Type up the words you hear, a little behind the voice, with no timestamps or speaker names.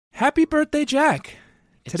Happy birthday, Jack.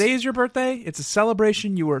 Today is your birthday. It's a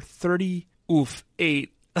celebration. You were 30. Oof.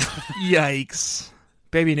 8. Yikes.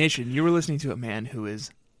 Baby Nation, you were listening to a man who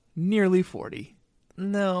is nearly 40.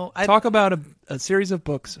 No. Talk about a series of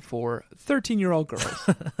books for 13-year-old girls.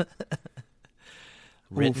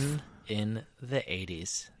 Written in the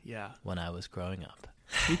 80s. Yeah. When I was growing up.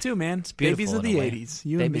 Me too, man. It's beautiful. Babies of the 80s.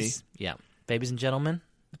 You Babies, and me. Yeah. Babies and gentlemen.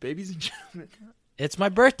 Babies and gentlemen. It's my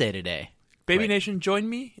birthday today. Baby Nation, join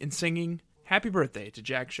me in singing Happy Birthday to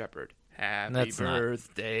Jack Shepard. Happy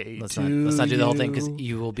birthday to you. Let's not do the whole thing because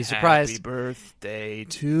you will be surprised. Happy birthday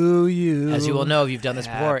to you. As you will know, if you've done this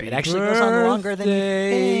before, it actually goes on longer than you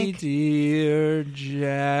think. Dear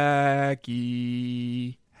Jackie.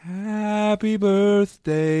 Happy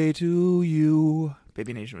birthday to you.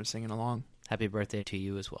 Baby Nation was singing along. Happy birthday to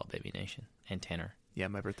you as well, Baby Nation. And Tanner. Yeah,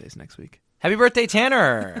 my birthday's next week. Happy birthday,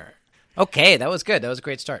 Tanner. Okay, that was good. That was a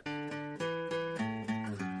great start.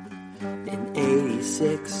 In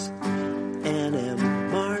 86, Anna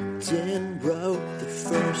Martin wrote the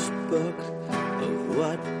first book of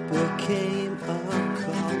what became a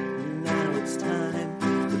cult. Now it's time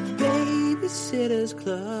for Babysitter's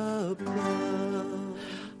Club.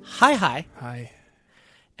 Hi. Hi.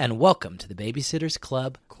 And welcome to the Babysitter's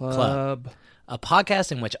Club. A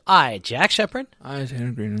podcast in which I, Jack Shepard, I'm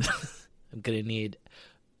Tanner Green. I'm going to need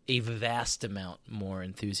a vast amount more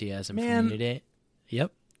enthusiasm from Man. you today.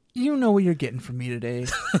 Yep. You know what you're getting from me today.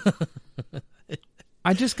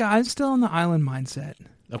 I'm still on the island mindset.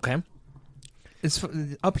 Okay. It's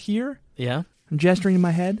up here. Yeah. I'm gesturing in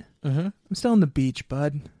my head. Mm-hmm. I'm still on the beach,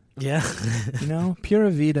 bud. Yeah. You know, pura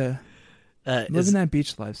vida. Living that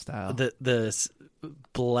beach lifestyle. The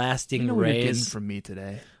blasting you know what you're getting rays from me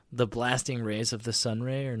today. The blasting rays of the sun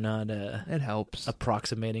ray are not it helps.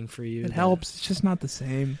 Approximating for you. It helps. It's just not the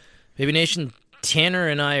same. Baby Nation, Tanner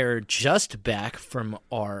and I are just back from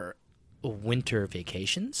our winter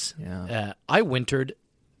vacations. Yeah. I wintered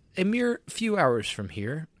a mere few hours from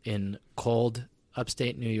here in cold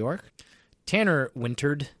upstate New York. Tanner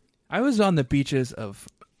wintered. I was on the beaches of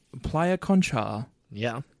Playa Concha.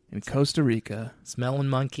 Yeah. In Costa Rica. Smelling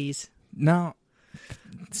monkeys. Now,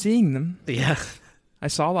 seeing them. Yeah. I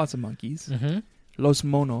saw lots of monkeys. Mm-hmm. Los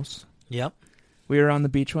monos. Yep. We were on the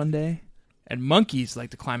beach one day, and monkeys like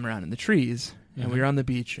to climb around in the trees. And we were on the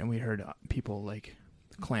beach, and we heard people like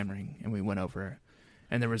clamoring, and we went over,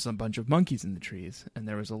 and there was a bunch of monkeys in the trees, and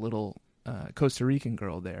there was a little Costa Rican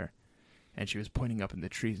girl there, and she was pointing up in the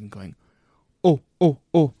trees and going, "Oh, oh,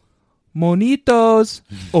 oh, monitos!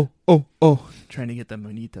 Oh, oh, oh," trying to get the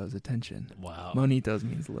monitos' attention. Wow. Monitos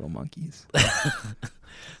means little monkeys.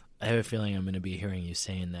 I have a feeling I'm going to be hearing you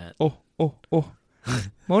saying that. Oh, oh, oh.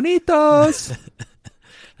 Monitos!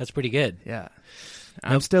 That's pretty good. Yeah.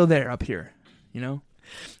 I'm still there up here, you know?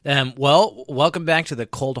 Well, welcome back to the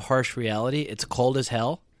cold, harsh reality. It's cold as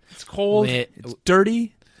hell. It's cold. It's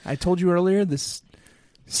dirty. I told you earlier, this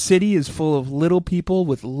city is full of little people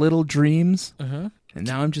with little dreams. Mm-hmm. And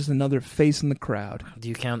now I'm just another face in the crowd. Do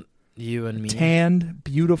you count you and me? Tanned,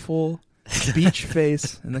 beautiful, beach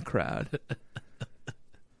face in the crowd.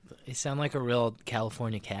 You sound like a real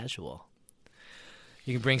California casual.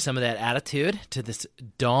 You can bring some of that attitude to this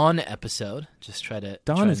Dawn episode. Just try to...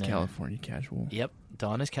 Dawn is California casual. Yep.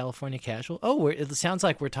 Dawn is California casual. Oh, it sounds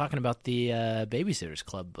like we're talking about the Babysitter's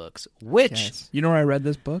Club books, which... Yes. You know where I read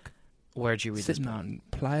this book? Where'd you read Sitting this book? on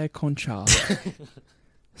Playa Concha.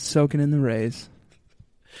 Soaking in the rays.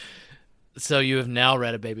 So you have now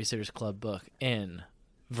read a Babysitter's Club book in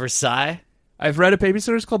Versailles? I've read a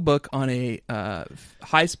Babysitter's Club book on a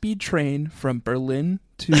high-speed train from Berlin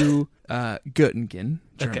to Göttingen,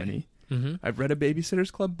 Germany. Okay. Mm-hmm. I've read a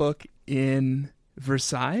Babysitter's Club book in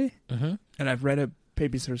Versailles, and I've read a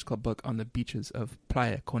Babysitter's Club book on the beaches of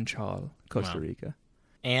Playa Conchal, Costa Rica.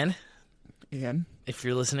 And if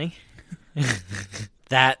you're listening,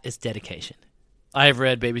 that is dedication. I've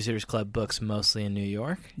read Babysitter's Club books mostly in New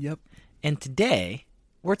York. Yep. And today,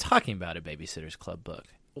 we're talking about a Babysitter's Club book.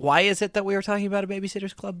 Why is it that we are talking about a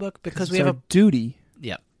Babysitter's Club book? Because we have a duty.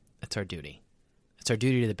 Yeah, it's our duty. It's our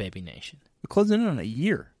duty to the Baby Nation. We're closing in on a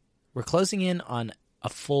year. We're closing in on a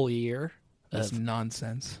full year. That's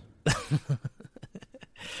nonsense.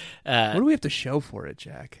 What do we have to show for it,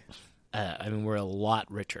 Jack? I mean, we're a lot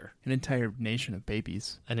richer. An entire nation of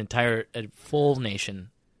babies. A full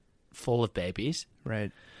nation full of babies.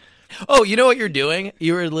 Right. Oh, you know what you're doing?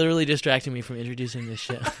 You were literally distracting me from introducing this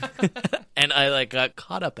show. And I got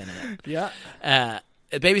caught up in it. Yeah.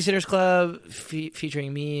 Babysitter's Club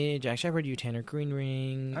featuring me, Jack Shepard, you, Tanner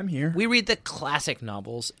Greenring. I'm here. We read the classic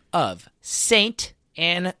novels of Saint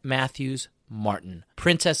Anne Matthews Martin,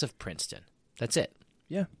 Princess of Princeton. That's it.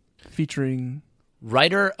 Yeah. Featuring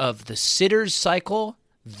writer of The Sitters Cycle,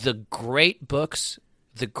 the great books,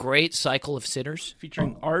 the great cycle of Sitters.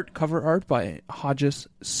 Featuring cover art by Hodges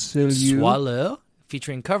Swallow.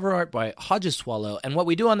 Featuring cover art by Hodges Swallow. And what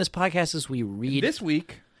we do on this podcast is we read This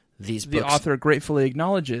week, these the books. author gratefully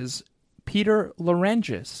acknowledges Peter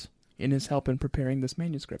Larangis in his help in preparing this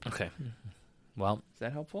manuscript. Okay. Well, Is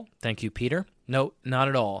that helpful? thank you, Peter. No, not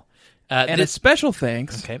at all. And a special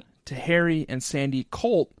thanks Okay. to Harry and Sandy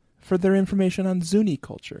Colt for their information on Zuni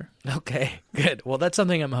culture. Okay, good. Well, that's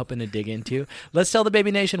something I'm hoping to dig into. Let's tell the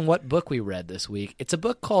Baby Nation what book we read this week. It's a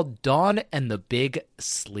book called Dawn and the Big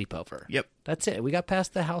Sleepover. Yep. That's it. We got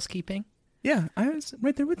past the housekeeping. Yeah, I was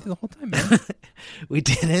right there with you the whole time, man. We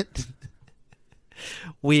did it.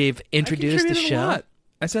 We've introduced the I contributed a show. lot.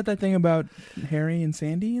 I said that thing about Harry and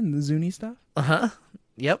Sandy and the Zuni stuff. Uh-huh.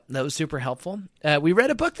 Yep, that was super helpful. We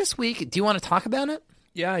read a book this week. Do you want to talk about it?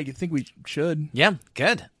 Yeah, I think we should. Yeah,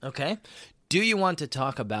 good. Okay. Do you want to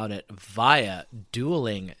talk about it via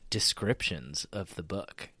dueling descriptions of the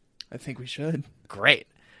book? I think we should. Great.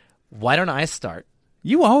 Why don't I start?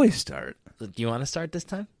 You always start. Do you want to start this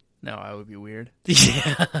time? No, I would be weird.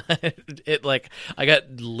 Yeah. I got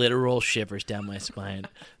literal shivers down my spine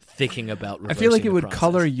thinking about I feel like reversing it the would process.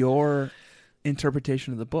 color your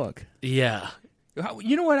interpretation of the book. Yeah.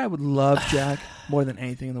 You know what I would love, Jack, more than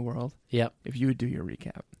anything in the world? Yep. If you would do your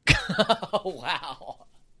recap. Oh, wow.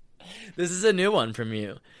 This is a new one from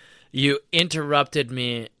you. You interrupted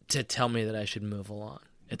me to tell me that I should move along.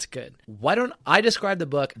 It's good. Why don't I describe the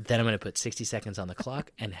book, then I'm going to put 60 seconds on the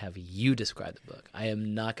clock and have you describe the book. I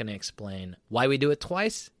am not going to explain why we do it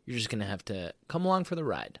twice. You're just going to have to come along for the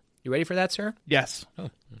ride. You ready for that, sir? Yes. Oh,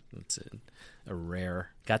 that's a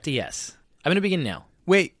rare. Got the yes. I'm going to begin now.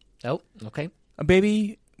 Wait, Oh, okay. a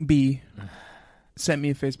baby bee sent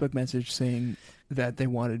me a Facebook message saying that they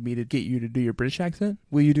wanted me to get you to do your British accent.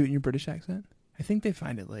 Will you do it in your British accent? I think they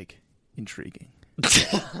find it, intriguing.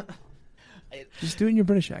 Just do it in your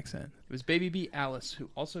British accent. It was baby bee Alice, who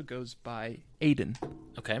also goes by Aiden.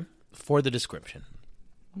 Okay. For the description.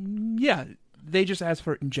 Yeah, they just asked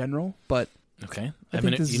for it in general, but Okay. I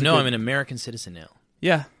think this is a I'm good- an American citizen now.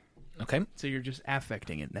 yeah. Okay. So you're just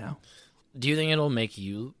affecting it now. Do you think it'll make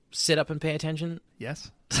you sit up and pay attention? Yes.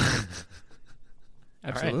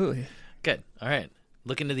 Absolutely. Good. All right.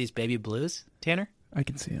 Look into these baby blues, Tanner. I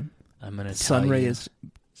can see him. I'm going to The tell sun you. ray is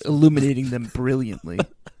illuminating them brilliantly.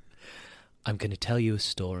 I'm going to tell you a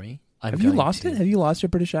story. Have you lost it? Have you lost your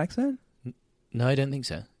British accent? No, I don't think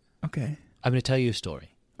so. Okay. I'm going to tell you a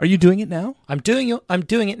story. Are you doing it now? I'm doing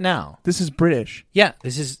it now. This is British. Yeah,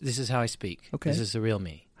 this is how I speak. Okay. This is the real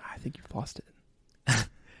me. I think you've lost it.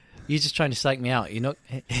 You're just trying to psych me out, you know?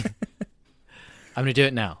 I'm going to do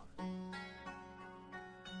it now.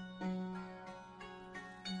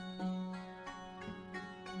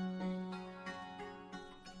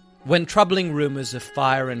 When troubling rumours of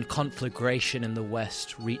fire and conflagration in the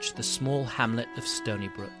west reach the small hamlet of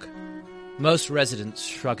Stonybrook, most residents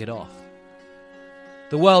shrug it off.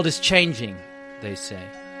 The world is changing, they say,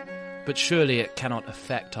 but surely it cannot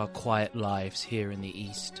affect our quiet lives here in the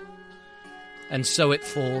east. And so it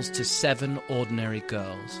falls to 7 ordinary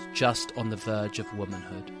girls, just on the verge of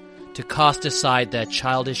womanhood, to cast aside their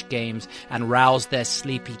childish games and rouse their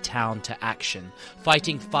sleepy town to action,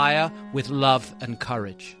 fighting fire with love and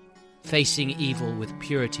courage, facing evil with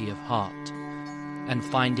purity of heart, and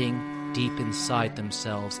finding deep inside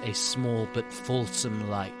themselves a small but fulsome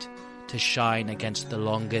light to shine against the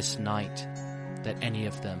longest night that any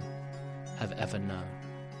of them have ever known.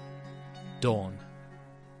 Dawn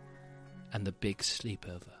and the Big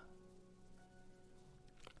Sleepover.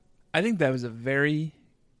 I think that was a very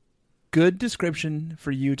good description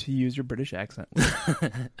for you to use your British accent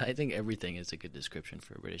with. I think everything is a good description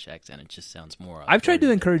for a British accent. It just sounds more... I've tried to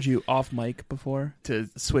authoritative. encourage you off mic before to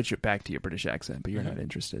switch it back to your British accent, but you're not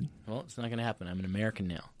interested. Well, it's not going to happen. I'm an American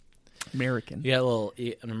now. American. You got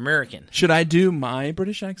an American. Should I do my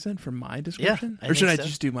British accent for my description? I or should I think so.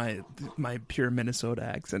 just do my pure Minnesota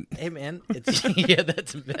accent? Hey, man. It's, yeah,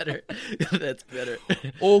 that's better. That's better.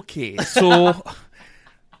 Okay, so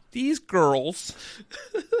these girls...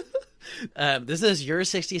 This is your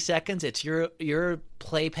 60 seconds. It's your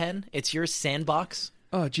playpen. It's your sandbox.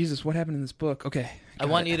 Oh, Jesus, what happened in this book? Okay. I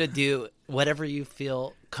want you to do whatever you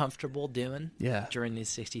feel comfortable doing Yeah. during these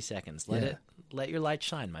 60 seconds. Yeah. Let your light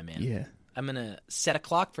shine, my man. Yeah. I'm going to set a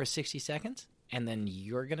clock for 60 seconds, and then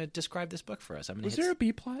you're going to describe this book for us. I'm going Was to there a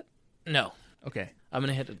B plot? No. Okay. I'm going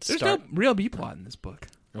to hit There's start. no real B plot in this book.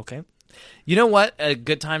 Okay. You know what a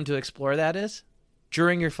good time to explore that is?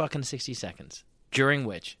 During your fucking 60 seconds, during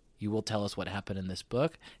which you will tell us what happened in this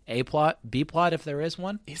book. A plot, B plot if there is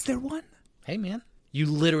one. Is there one? Hey, man. You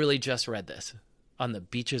literally just read this. on the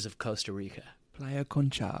beaches of Costa Rica. Playa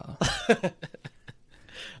Concha.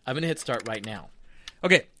 I'm going to hit start right now.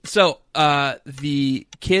 Okay, so the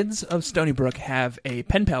kids of Stony Brook have a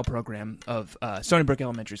pen pal program of Stony Brook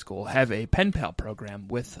Elementary School have a pen pal program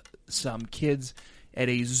with some kids at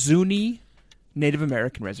a Zuni Native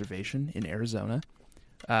American reservation in Arizona.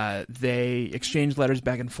 They exchange letters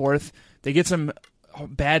back and forth. They get some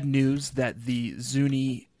bad news that the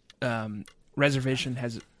Zuni reservation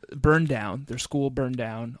has burned down. Their school burned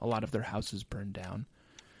down. A lot of their houses burned down.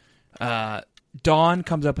 Dawn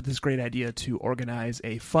comes up with this great idea to organize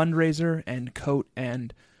a fundraiser and coat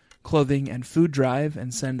and clothing and food drive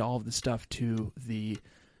and send all of the stuff to the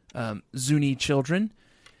Zuni children.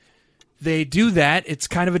 They do that. It's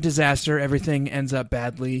kind of a disaster. Everything ends up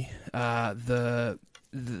badly. The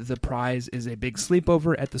prize is a big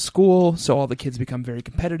sleepover at the school, so all the kids become very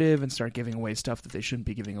competitive and start giving away stuff that they shouldn't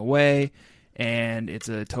be giving away. And it's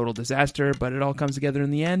a total disaster, but it all comes together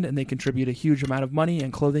in the end, and they contribute a huge amount of money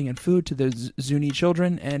and clothing and food to the Zuni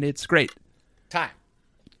children, and it's great. Time.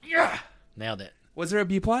 Yeah. Nailed it. Was there a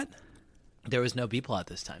B-plot? There was no B-plot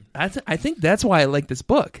this time. I think that's why I like this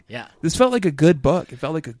book. Yeah. This felt like a good book. It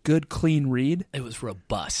felt like a good, clean read. It was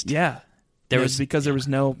robust. Yeah. There was because there was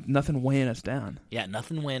nothing weighing us down. Yeah,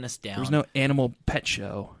 nothing weighing us down. There was no animal pet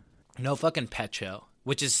show. No fucking pet show,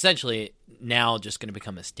 which is essentially now just going to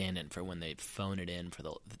become a stand-in for when they phone it in for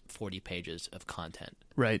the 40 pages of content.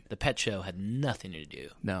 Right. The pet show had nothing to do.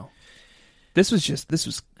 No. This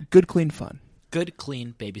was good, clean fun. Good,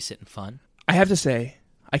 clean, babysitting fun. I have to say,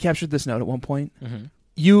 I captured this note at one point. Mm-hmm.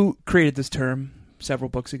 You created this term several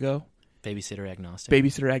books ago. Babysitter agnostic.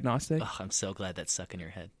 Babysitter agnostic. Oh, I'm so glad that's stuck in your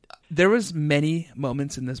head. There was many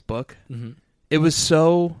moments in this book. Mm-hmm. It was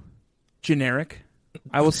so generic,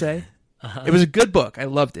 I will say. It was a good book. I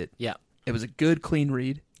loved it. Yeah. It was a good, clean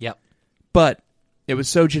read. Yep. But it was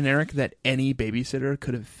so generic that any babysitter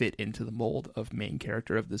could have fit into the mold of main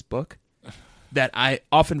character of this book that I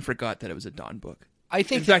often forgot that it was a Dawn book.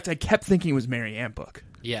 In fact, I kept thinking it was Mary Ann book.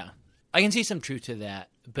 Yeah. I can see some truth to that.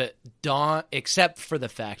 But Dawn, except for the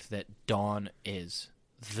fact that Dawn is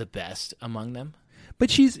the best among them.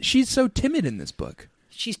 But she's so timid in this book.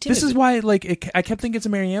 She's timid. This is why I kept thinking it's a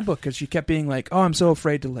Mary Ann book, because she kept being like, oh, I'm so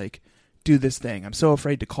afraid to do this thing. I'm so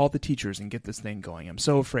afraid to call the teachers and get this thing going. I'm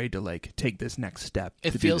so afraid to take this next step.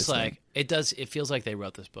 It feels like it does. It feels like they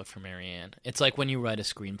wrote this book for Mary Ann. It's like when you write a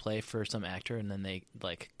screenplay for some actor and then they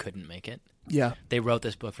couldn't make it. Yeah. They wrote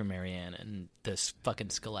this book for Mary Ann, and the fucking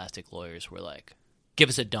scholastic lawyers were like, give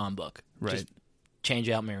us a Dawn book. Right. Just change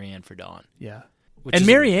out Mary Ann for Dawn. Yeah. Which and is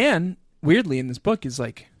Mary Ann, weirdly, in this book is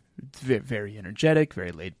very energetic,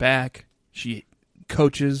 very laid back. She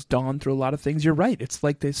coaches Dawn through a lot of things. You're right. It's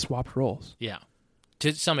like they swapped roles. Yeah.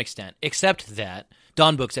 To some extent. Except that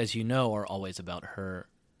Dawn books, as you know, are always about her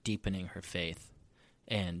deepening her faith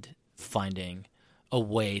and finding a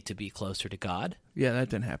way to be closer to God. Yeah, that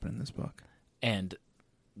didn't happen in this book. And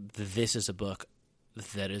this is a book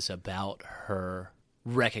that is about her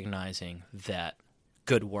recognizing that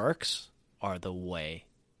good works are the way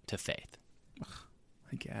to faith.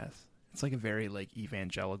 I guess. It's like a very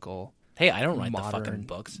evangelical. Hey, I don't write the modern fucking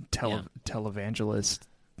books. Televangelist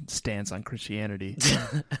stance on Christianity.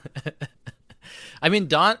 I mean,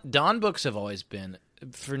 Dawn books have always been,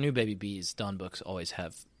 for new baby bees, Dawn books always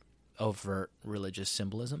have overt religious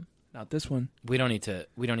symbolism. Not this one. We don't need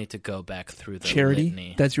to go back through the charity.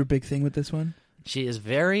 litany. That's your big thing with this one. She is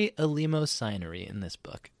very eleemosynary in this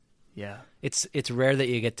book. Yeah, it's rare that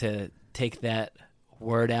you get to take that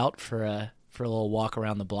word out for a little walk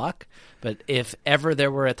around the block. But if ever there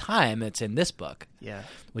were a time, it's in this book. Yeah,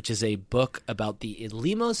 which is a book about the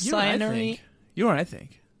eleemosynary. You know what I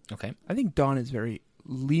think? Okay, I think Dawn is very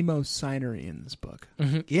lemosynary in this book.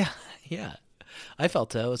 Mm-hmm. Yeah. I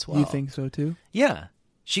felt so as well. You think so too? Yeah.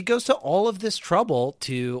 She goes to all of this trouble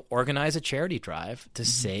to organize a charity drive to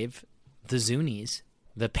save the Zunis,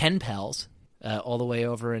 the pen pals, all the way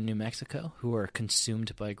over in New Mexico, who are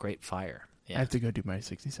consumed by a great fire. Yeah. I have to go do my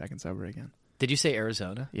 60 seconds over again. Did you say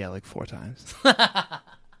Arizona? Yeah, 4 times.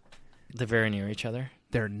 They're very near each other.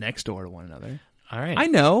 They're next door to one another. All right. I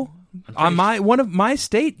know. One of my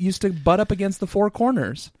state used to butt up against the 4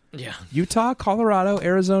 corners. Yeah. Utah, Colorado,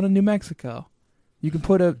 Arizona, New Mexico. You can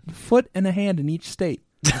put a foot and a hand in each state.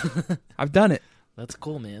 I've done it. That's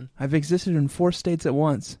cool, man. I've existed in 4 states at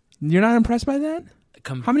once. You're not impressed by that?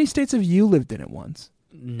 How many states have you lived in at once?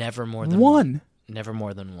 Never more than one. Never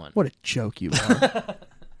more than one. What a joke you are.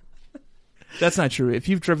 That's not true. If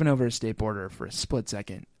you've driven over a state border for a split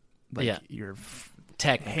second, your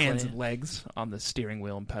hands and legs on the steering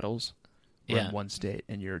wheel and pedals were in one state,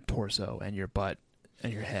 and your torso and your butt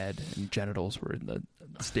and your head and genitals were in the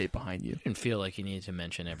state behind you. I didn't feel like you needed to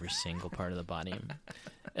mention every single part of the body.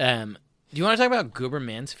 Do you want to talk about Goober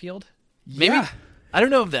Mansfield? Maybe. Yeah. I don't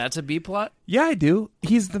know if that's a B plot. Yeah, I do.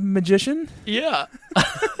 He's the magician. Yeah.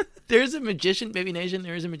 There's a magician, Baby Nation,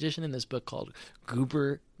 there is a magician in this book called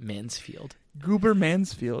Goober Mansfield. Goober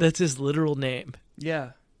Mansfield. That's his literal name.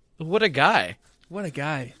 Yeah. What a guy. What a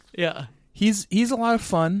guy. Yeah. He's a lot of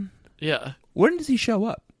fun. Yeah. When does he show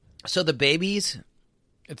up? So the babysitters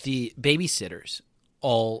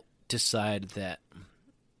all decide that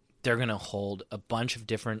they're going to hold a bunch of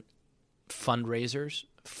different fundraisers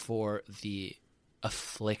for the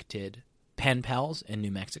afflicted pen pals in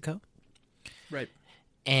New Mexico. Right.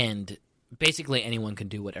 And basically anyone can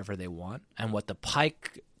do whatever they want. And what the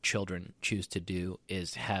Pike children choose to do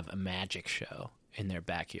is have a magic show in their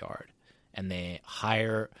backyard. And they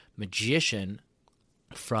hire a magician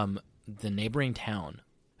from the neighboring town,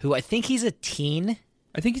 who I think he's a teen.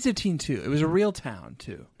 I think he's a teen, too. It was a real town,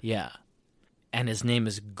 too. Yeah. And his name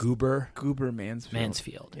is Goober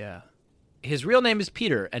Mansfield. Yeah. His real name is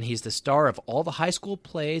Peter, and he's the star of all the high school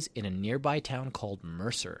plays in a nearby town called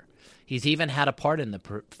Mercer. He's even had a part in the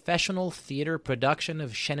professional theater production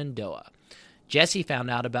of Shenandoah. Jessie found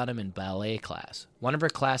out about him in ballet class. One of her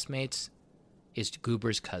classmates is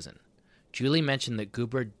Goober's cousin. Julie mentioned that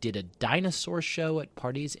Goober did a dinosaur show at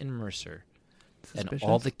parties in Mercer, and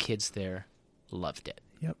all the kids there loved it.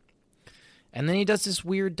 Yep. And then he does this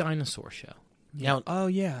weird dinosaur show. Now, oh,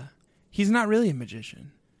 yeah. He's not really a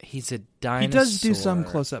magician. He's a dinosaur. He does do some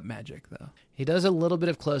close-up magic, though. He does a little bit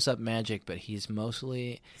of close-up magic, but he's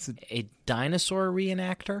mostly a dinosaur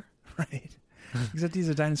reenactor. Right. Except he's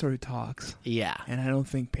a dinosaur who talks. Yeah. And I don't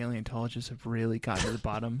think paleontologists have really gotten to the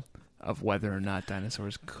bottom of whether or not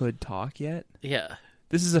dinosaurs could talk yet. Yeah.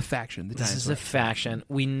 This is a faction. This is a faction.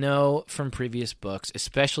 We know from previous books,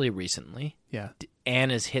 especially recently, Anne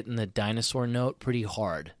is hitting the dinosaur note pretty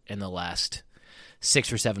hard in the last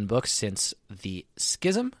 6 or 7 books since the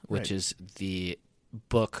Schism, which is the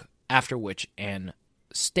book after which Anne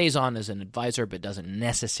stays on as an advisor but doesn't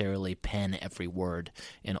necessarily pen every word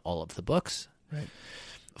in all of the books. Right.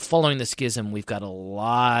 Following the Schism, we've got a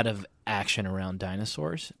lot of action around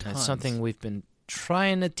dinosaurs. That's something we've been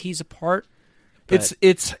trying to tease apart.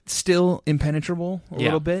 It's still impenetrable a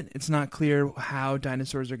little bit. It's not clear how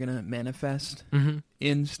dinosaurs are going to manifest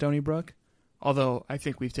in Stony Brook. Although I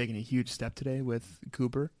think we've taken a huge step today with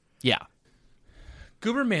Goober. Yeah.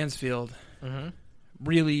 Goober Mansfield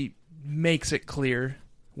really makes it clear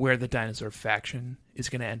where the dinosaur faction is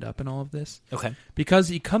going to end up in all of this. Okay. Because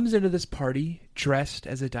he comes into this party dressed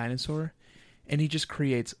as a dinosaur, and he just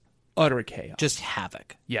creates utter chaos. Just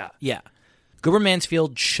havoc. Yeah. Yeah. Goober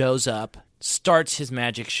Mansfield shows up, starts his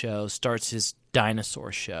magic show, starts his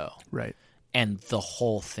dinosaur show. Right. And the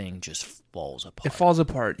whole thing just falls apart. It falls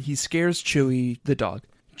apart. He scares Chewie, the dog.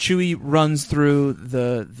 Chewie runs through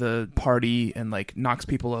the party and like knocks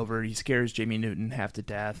people over. He scares Jamie Newton half to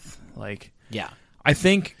death. Like, yeah. I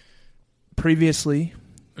think previously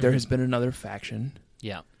there has been another faction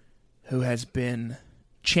who has been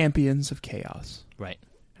champions of chaos. Right.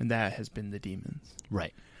 And that has been the demons.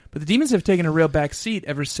 Right. But the demons have taken a real back seat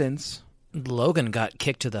ever since Logan got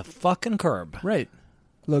kicked to the fucking curb. Right.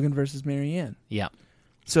 Logan versus Marianne. Yeah.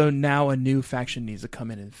 So now a new faction needs to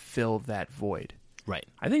come in and fill that void. Right.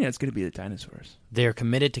 I think that's going to be the dinosaurs. They're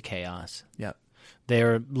committed to chaos. Yep.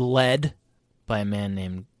 They're led by a man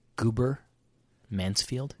named Goober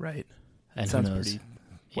Mansfield. Right. And sounds who knows?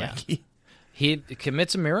 pretty wacky. He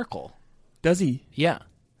commits a miracle. Does he? Yeah.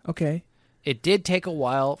 Okay. It did take a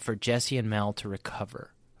while for Jesse and Mel to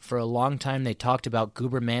recover. For a long time, they talked about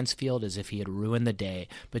Goober Mansfield as if he had ruined the day,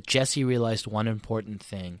 but Jesse realized one important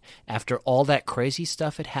thing. After all that crazy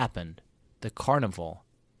stuff had happened, the carnival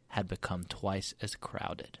had become twice as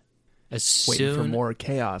crowded. Waiting for more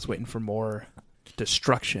chaos, waiting for more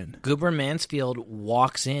destruction. Goober Mansfield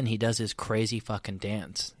walks in, he does his crazy fucking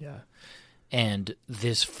dance. Yeah. And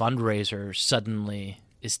this fundraiser suddenly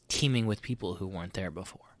is teeming with people who weren't there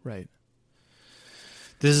before. Right.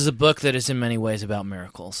 This is a book that is in many ways about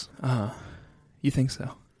miracles. You think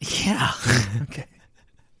so? Yeah. Okay.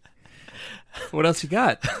 What else you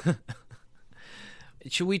got?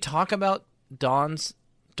 Should we talk about Dawn's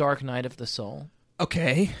Dark Night of the Soul?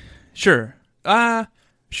 Okay. Sure.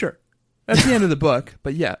 Sure. That's the end of the book,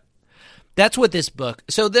 but yeah. That's what this book...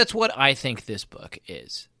 So that's what I think this book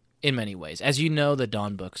is, in many ways. As you know, the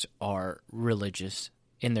Dawn books are religious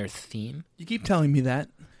in their theme. You keep telling me that.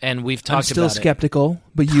 And we've talked about I'm still skeptical,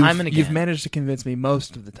 but time and you've again. managed to convince me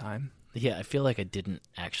most of the time. Yeah, I feel like I didn't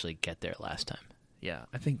actually get there last time. Yeah,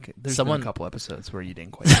 I think there's been a couple episodes where you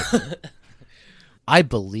didn't quite get there. I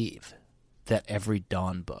believe that every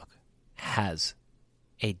Dawn book has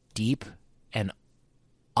a deep and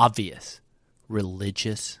obvious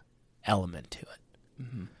religious element to it.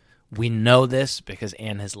 Mm-hmm. We know this because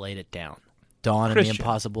Anne has laid it down. Dawn and the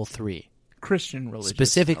Impossible 3. Christian religious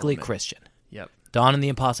Specifically element. Christian. Yep. Dawn and the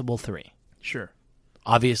Impossible 3. Sure.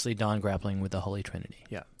 Obviously, Dawn grappling with the Holy Trinity.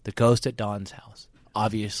 Yeah. The ghost at Dawn's house.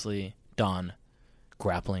 Obviously, Dawn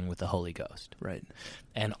grappling with the Holy Ghost. Right.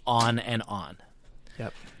 And on and on.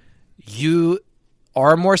 Yep. You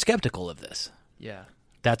are more skeptical of this. Yeah.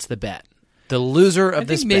 That's the bet. The loser of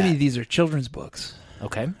this maybe bet. these are children's books.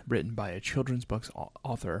 Okay. Written by a children's books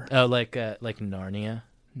author. Oh, like Narnia?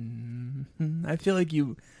 Mm-hmm. I feel like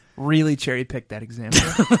you really cherry-picked that example.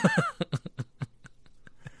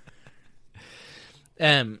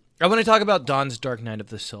 I want to talk about Dawn's Dark Night of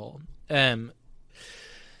the Soul.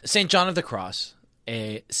 St. John of the Cross,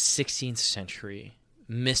 a 16th century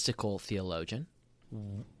mystical theologian.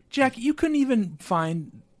 Jack, you couldn't even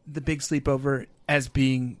find the big sleepover as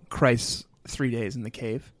being Christ's 3 days in the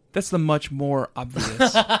cave. That's the much more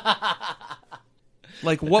obvious.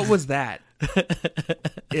 Like, what was that?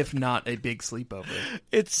 If not a big sleepover.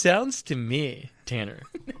 It sounds to me, Tanner.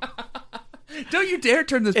 Don't you dare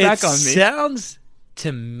turn this back on me. It sounds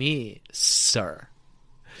to me, sir,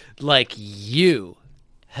 like you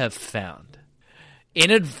have found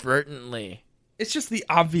inadvertently. It's just the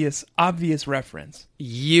obvious reference.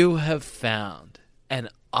 You have found an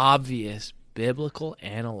obvious biblical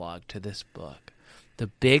analog to this book. The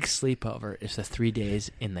big sleepover is the 3 days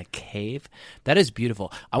in the cave. That is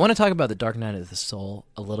beautiful. I want to talk about the Dark Night of the Soul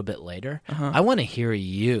a little bit later. Uh-huh. I want to hear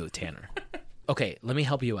you, Tanner. Okay, let me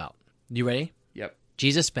help you out. You ready? Yep.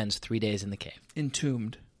 Jesus spends 3 days in the cave.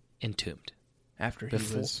 Entombed. After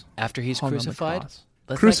After he's crucified.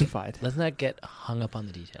 Let's not get hung up on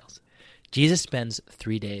the details. Jesus spends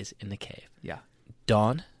 3 days in the cave. Yeah.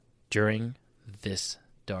 Dawn, during this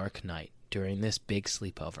dark night, during this big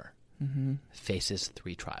sleepover, faces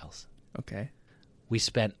 3 trials. Okay. We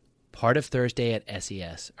spent part of Thursday at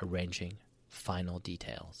SES arranging final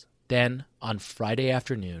details. Then, on Friday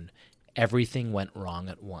afternoon, everything went wrong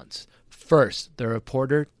at once. First, the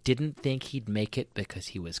reporter didn't think he'd make it because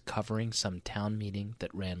he was covering some town meeting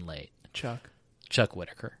that ran late. Chuck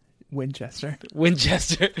Whitaker. Winchester.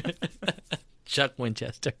 Chuck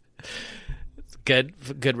Winchester.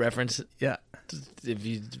 Good reference. Yeah. If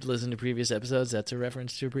you listen to previous episodes, that's a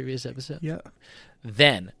reference to a previous episode. Yeah.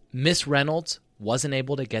 Then, Miss Reynolds wasn't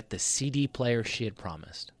able to get the CD player she had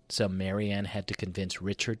promised, so Marianne had to convince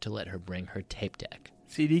Richard to let her bring her tape deck.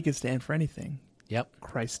 CD could stand for anything. Yep.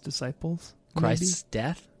 Christ's disciples. Christ's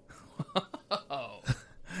death?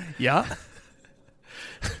 Yeah.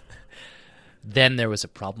 Then there was a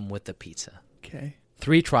problem with the pizza. Okay.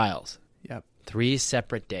 3 trials. Yep. 3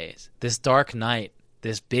 separate days. This dark night,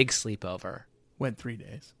 this big sleepover. Went 3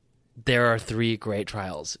 days. There are 3 great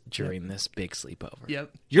trials during this big sleepover.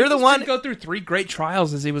 Yep. You're the one. Go through 3 great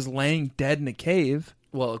trials as he was laying dead in a cave.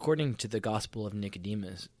 Well, according to the Gospel of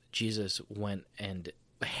Nicodemus, Jesus went and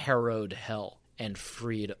harrowed hell and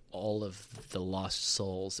freed all of the lost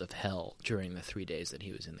souls of hell during the 3 days that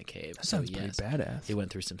he was in the cave. That sounds pretty badass. He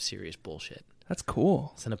went through some serious bullshit. That's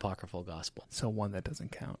cool. It's an apocryphal gospel. So one that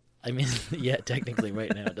doesn't count. I mean, yeah, technically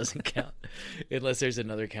right now it doesn't count. Unless there's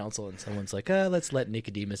another council and someone's like, let's let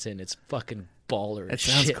Nicodemus in. It's fucking baller. It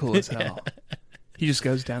sounds cool as hell. He just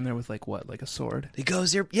goes down there with like a sword? He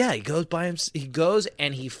goes there. Yeah, he goes by him. He goes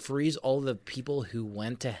and he frees all the people who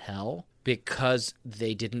went to hell because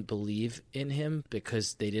they didn't believe in him,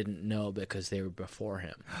 because they didn't know, because they were before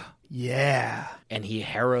him. Yeah. And he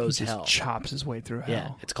harrows hell. Chops his way through hell. Yeah,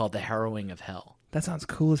 it's called the harrowing of hell. That sounds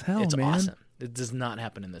cool as hell, it's man. It's awesome. It does not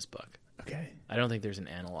happen in this book. Okay. I don't think there's an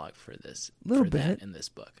analog for this. Little for bit that in this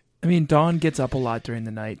book. I mean, Dawn gets up a lot during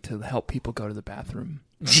the night to help people go to the bathroom.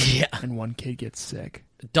 Yeah. And one kid gets sick.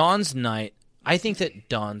 Dawn's night, I think that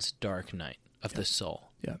Dawn's dark night of the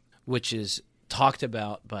soul, which is talked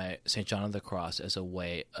about by St. John of the Cross as a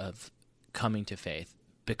way of coming to faith,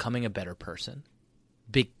 becoming a better person,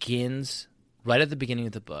 begins right at the beginning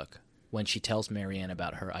of the book when she tells Marianne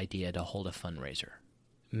about her idea to hold a fundraiser.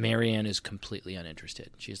 Marianne is completely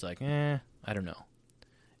uninterested. She's like, I don't know.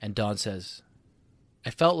 And Dawn says, I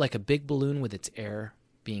felt like a big balloon with its air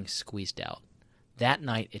being squeezed out. That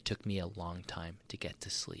night, it took me a long time to get to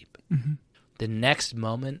sleep. Mm-hmm. The next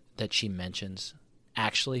moment that she mentions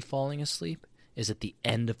actually falling asleep is at the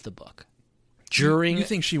end of the book. You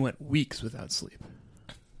think she went weeks without sleep?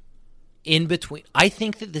 In between. I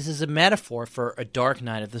think that this is a metaphor for a dark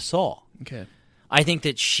night of the soul. Okay. I think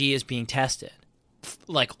that she is being tested.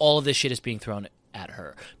 Like, all of this shit is being thrown at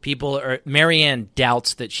her. Marianne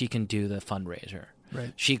doubts that she can do the fundraiser.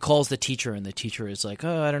 Right. She calls the teacher, and the teacher is like,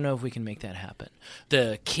 "Oh, I don't know if we can make that happen."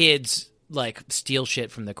 The kids like steal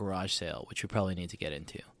shit from the garage sale, which we probably need to get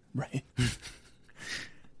into. Right.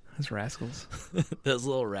 Those rascals. Those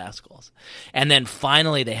little rascals. And then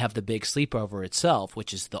finally they have the big sleepover itself,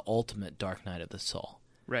 which is the ultimate dark night of the soul.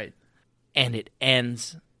 Right. And it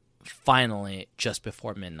ends finally just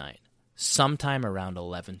before midnight. Sometime around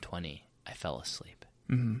 11:20, I fell asleep.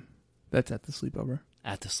 Mm-hmm. That's at the sleepover.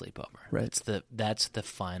 At the sleepover. Right. That's the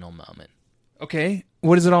final moment. Okay.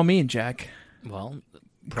 What does it all mean, Jack? Well,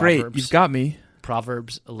 Great. You've got me.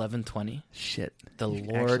 Proverbs 11:20. Shit. The You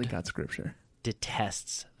Lord actually got scripture.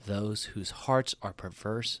 detests those whose hearts are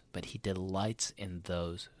perverse, but he delights in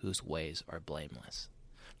those whose ways are blameless.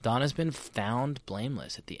 Dawn has been found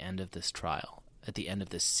blameless at the end of this trial, at the end of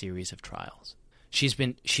this series of trials.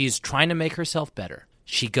 She's trying to make herself better.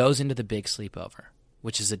 She goes into the big sleepover,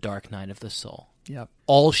 which is a dark night of the soul. Yep.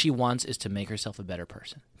 All she wants is to make herself a better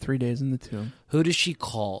person. 3 days in the tomb. Who does she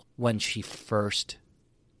call when she first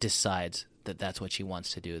decides that that's what she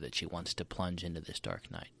wants to do, that she wants to plunge into this dark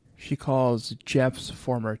night? She calls Jeff's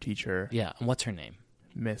former teacher. Yeah, and what's her name?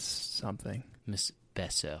 Miss something. Miss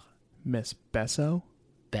Besser. Miss Besso?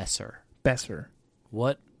 Besser. Besser.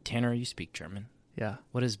 What, Tanner, you speak German? Yeah.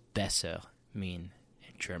 What does Besser mean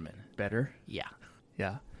in German? Better? Yeah.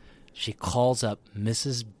 Yeah. She calls up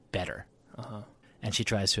Mrs. Better, Uh-huh. and she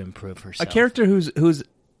tries to improve herself. A character who's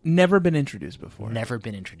never been introduced before. Never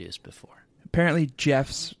been introduced before. Apparently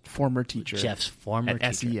Jeff's former teacher. Jeff's former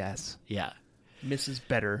at teacher. SES. Yeah. Mrs.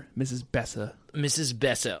 Better. Mrs. Bessa. Mrs.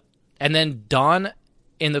 Besser. And then Dawn,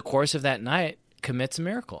 in the course of that night, commits a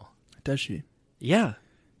miracle. Does she? Yeah.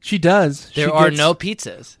 She does. There She are gets- no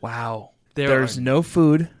pizzas. Wow. There's no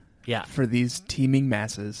food Yeah. for these teeming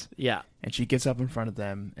masses. Yeah. And she gets up in front of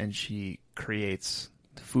them and she creates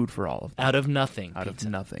food for all of them. Out of nothing. Out pizza.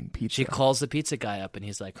 of nothing. Pizza. She calls the pizza guy up, and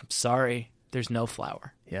he's like, "I'm sorry, there's no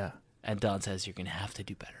flour." Yeah. And Dawn says, "You're going to have to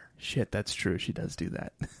do better." Shit, that's true. She does do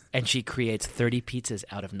that. And she creates 30 pizzas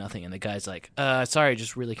out of nothing. And the guy's like, sorry, I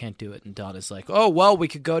just really can't do it. And Dawn is like, "Oh, well, we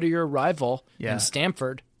could go to your rival Yeah. in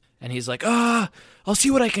Stamford." And he's like, I'll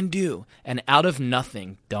see what I can do. And out of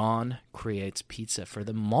nothing, Dawn creates pizza for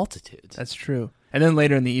the multitudes. That's true. And then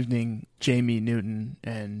later in the evening, Jamie Newton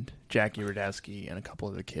and Jackie Radowski and a couple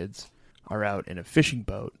of the kids are out in a fishing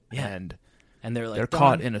boat. Yeah. And they're like, they're "Dawn."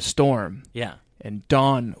 caught in a storm. Yeah. And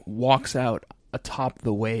Dawn walks out atop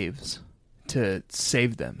the waves to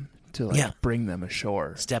save them, to Yeah. bring them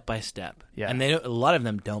ashore. Step by step. Yeah. And a lot of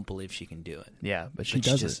them don't believe she can do it. Yeah, but she But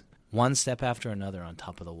does just it. one step after another on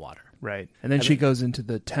top of the water. Right. And then she goes into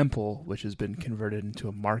the temple, which has been converted into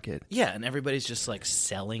a market. Yeah, and everybody's just like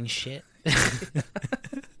selling shit.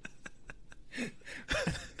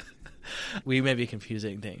 We may be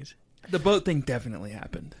confusing things. The boat thing definitely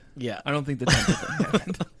happened. Yeah. I don't think the temple thing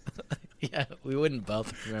happened. Yeah, we wouldn't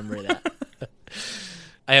both remember that.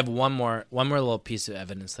 I have one more little piece of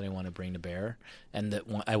evidence that I want to bring to bear and that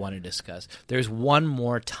I want to discuss. There's one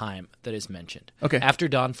more time that is mentioned. Okay. After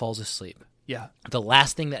Dawn falls asleep, Yeah. the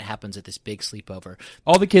last thing that happens at this big sleepover,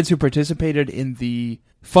 All the kids who participated in the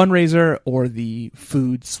fundraiser or the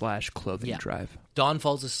food/clothing Yeah. drive. Dawn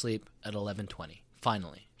falls asleep at 11:20.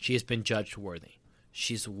 Finally, she has been judged worthy.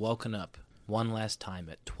 She's woken up one last time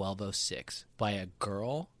at 12:06 by a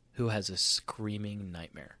girl who has a screaming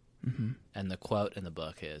nightmare. Mm-hmm. And the quote in the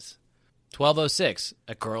book is, 12:06,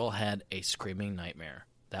 a girl had a screaming nightmare.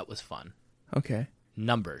 That was fun. Okay.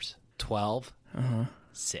 Numbers, 12, Uh-huh.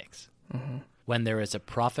 6. When there is a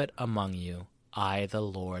prophet among you, I, the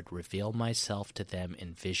Lord, reveal myself to them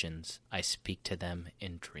in visions. I speak to them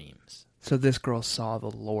in dreams. So this girl saw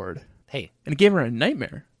the Lord. Hey, And it gave her a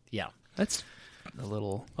nightmare. yeah. That's a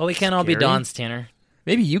little... Well, we can't all be scary. Dawns, Tanner.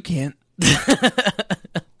 Maybe you can't.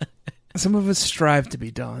 Some of us strive to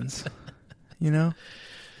be Dawns. You know?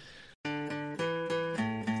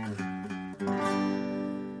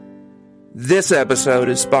 This episode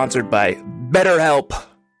is sponsored by BetterHelp.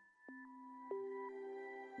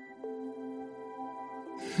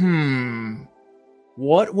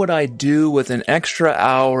 What would I do with an extra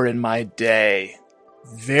hour in my day?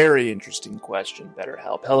 Very interesting question,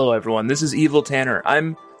 BetterHelp. Hello, everyone. This is Evil Tanner.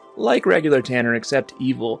 I'm like regular Tanner, except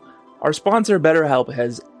evil. Our sponsor, BetterHelp,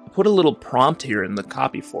 has put a little prompt here in the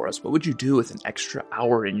copy for us. What would you do with an extra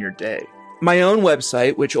hour in your day? My own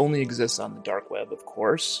website, which only exists on the dark web, of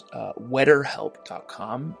course,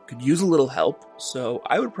 wetterhelp.com, could use a little help. So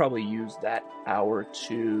I would probably use that hour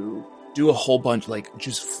to do a whole bunch, like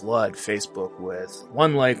just flood Facebook with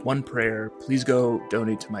one like, one prayer. Please go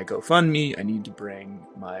donate to my GoFundMe. I need to bring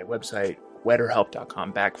my website,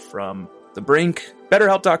 wetterhelp.com, back from the brink.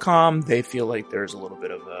 BetterHelp.com, they feel like there's a little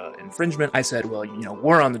bit of infringement. I said, well,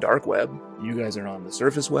 we're on the dark web. You guys are on the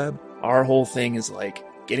surface web. Our whole thing is like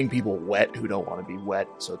getting people wet who don't want to be wet.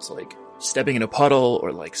 So it's like stepping in a puddle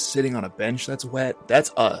or like sitting on a bench that's wet.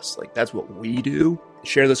 That's us. Like, that's what we do.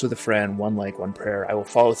 Share this with a friend. One like, one prayer. I will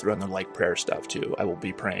follow through on the like prayer stuff too. I will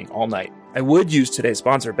be praying all night. I would use today's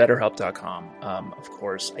sponsor, BetterHelp.com. Of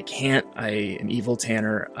course, I can't. I am evil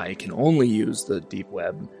Tanner. I can only use the deep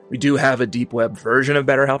web. We do have a deep web version of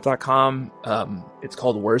BetterHelp.com. It's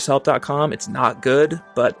called WorseHelp.com. It's not good,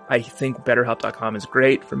 but I think BetterHelp.com is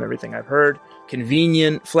great from everything I've heard.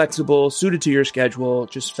 Convenient, flexible, suited to your schedule.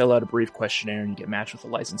 Just fill out a brief questionnaire and you get matched with a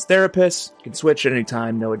licensed therapist. You can switch at any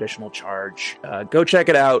time, no additional charge. Go check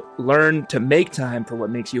it out. Learn to make time for what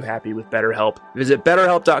makes you happy with BetterHelp. Visit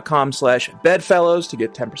BetterHelp.com/bedfellows to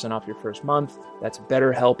get 10% off your first month. That's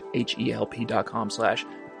BetterHelp,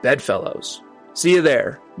 HELP.com/bedfellows. See you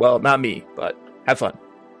there. Well, not me, but have fun.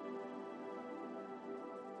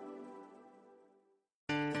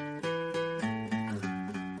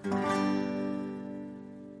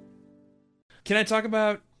 Can I talk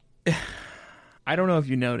about... I don't know if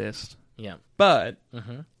you noticed. Yeah. But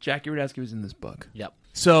Jackie Radowski was in this book. Yep.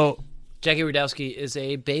 So... Jackie Radowski is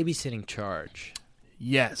a babysitting charge.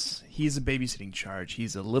 Yes, he's a babysitting charge.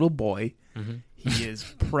 He's a little boy. He is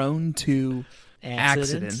prone to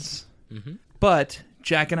accidents. But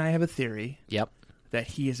Jack and I have a theory that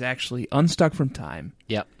he is actually unstuck from time.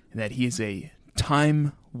 And that he is a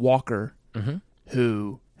time walker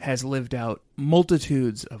who has lived out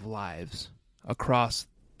multitudes of lives across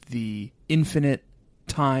the infinite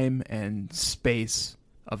time and space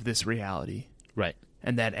of this reality. Right.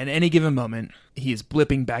 And that at any given moment, he is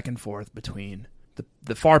blipping back and forth between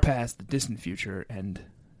the far past, the distant future, and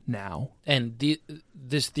now. And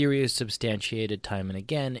this theory is substantiated time and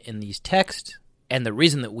again in these texts. And the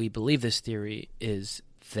reason that we believe this theory is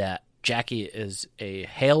that Jackie is a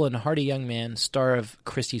hale and hearty young man, star of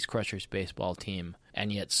Christie's Crushers baseball team,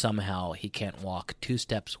 and yet somehow he can't walk 2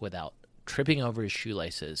 steps without tripping over his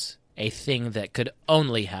shoelaces, a thing that could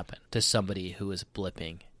only happen to somebody who is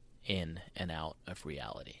blipping in and out of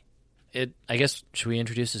reality. I guess, should we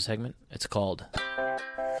introduce the segment? It's called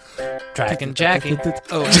Tracking Jackie.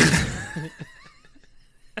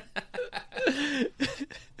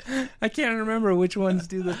 I can't remember which ones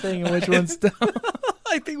do the thing and which ones don't.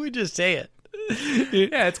 I think we just say it.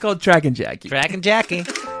 Yeah, it's called Tracking Jackie. Tracking Jackie.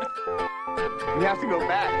 We have to go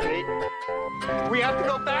back, Kate. We have to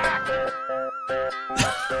go back.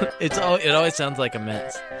 It always sounds like a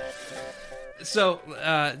mess. So,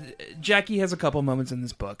 Jackie has a couple moments in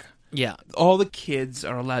this book. Yeah. All the kids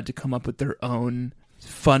are allowed to come up with their own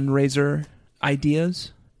fundraiser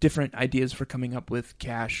ideas, different ideas for coming up with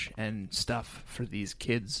cash and stuff for these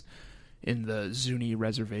kids in the Zuni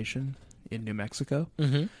Reservation in New Mexico.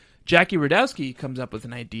 Jackie Radowski comes up with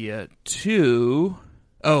an idea to,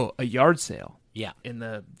 a yard sale. Yeah. In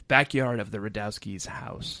the backyard of the Radowski's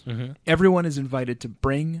house. Everyone is invited to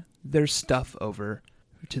bring their stuff over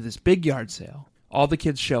to this big yard sale. All the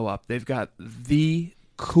kids show up. They've got the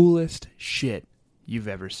coolest shit you've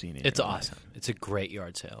ever seen in It's your awesome. life. It's a great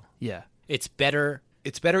yard sale. Yeah. It's better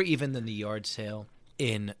even than the yard sale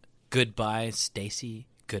in Goodbye, Stacy,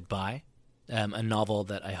 Goodbye, a novel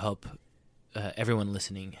that I hope everyone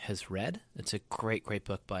listening has read. It's a great, great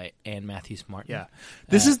book by Anne Matthews Martin. Yeah.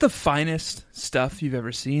 This is the finest stuff you've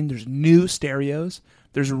ever seen. There's new stereos.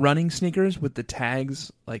 There's running sneakers with the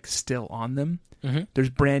tags like still on them.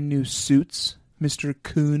 There's brand new suits. Mr.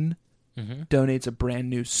 Kuhn donates a brand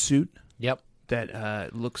new suit. Yep.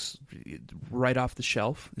 That looks right off the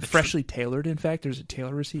shelf. Freshly tailored, in fact. There's a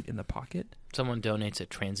tailor receipt in the pocket. Someone donates a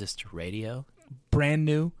transistor radio. Brand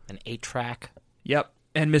new. An 8-track. Yep.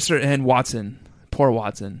 And Watson, poor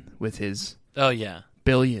Watson, with his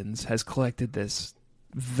billions, has collected this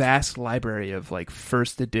vast library of like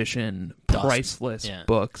first edition, priceless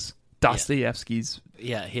books. Dostoevsky's.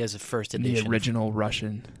 Yeah, he has a first edition. The original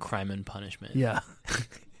Russian. Crime and Punishment. Yeah.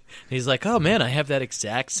 He's like, oh man, I have that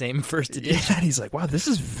exact same first edition. Yeah, and he's like, wow, this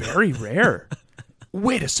is very rare.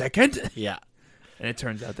 Wait a second. Yeah. And it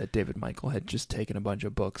turns out that David Michael had just taken a bunch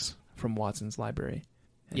of books from Watson's library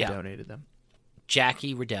and donated them.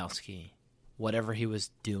 Jackie Radowski, whatever he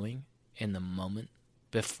was doing in the moment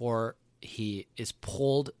before he is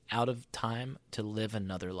pulled out of time to live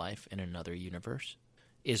another life in another universe,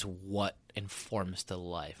 is what informs the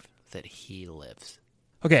life that he lives.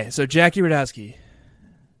 Okay, so Jackie Radowski,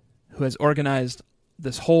 who has organized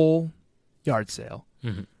this whole yard sale.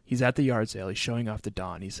 He's at the yard sale. He's showing off to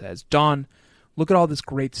Dawn. He says, Dawn, look at all this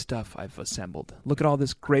great stuff I've assembled. Look at all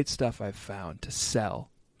this great stuff I've found to sell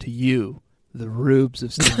to you, the rubes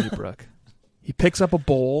of Stony Brook. He picks up a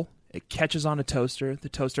bowl. It catches on a toaster. The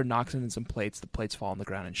toaster knocks into some plates. The plates fall on the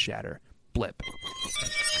ground and shatter. Blip.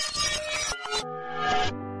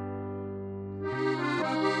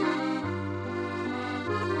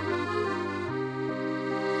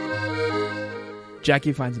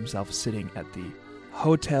 Jackie finds himself sitting at the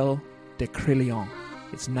Hotel de Crillon.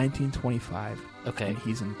 It's 1925. Okay. And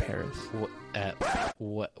he's in Paris.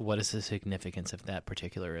 What is the significance of that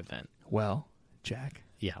particular event? Well, Jack,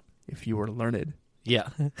 Yeah. if you were learned, Yeah.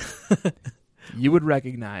 you would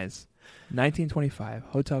recognize 1925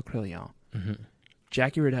 Hotel Crillon. Mm-hmm.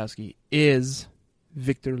 Jackie Radowski is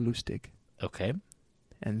Victor Lustig. Okay.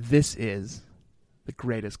 And this is the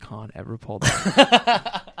greatest con ever pulled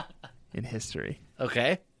off in history.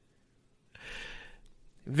 Okay.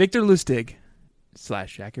 Victor Lustig /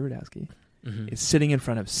 Jackie Radowski is sitting in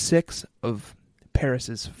front of 6 of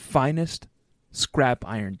Paris's finest scrap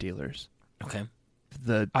iron dealers. Okay.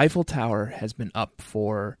 The Eiffel Tower has been up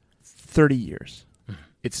for 30 years.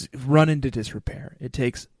 It's run into disrepair. It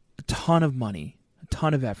takes a ton of money, a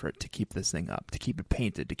ton of effort to keep this thing up, to keep it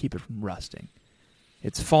painted, to keep it from rusting.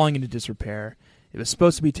 It's falling into disrepair. It was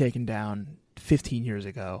supposed to be taken down 15 years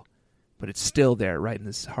ago, but it's still there right in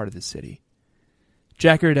the heart of the city.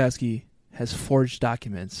 Jackie Radowski has forged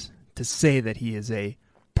documents to say that he is a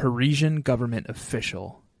Parisian government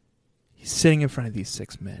official. He's sitting in front of these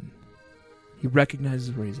 6 men. He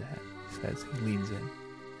recognizes where he's at. He says, he leans in.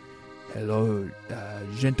 Hello,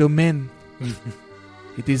 gentlemen.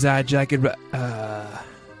 It is I, Jackie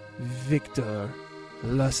Victor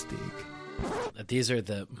Lustig. These are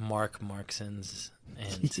the Mark Marksons.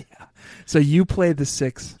 And Yeah. So you play the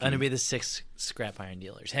 6. I'm going to be the 6 scrap iron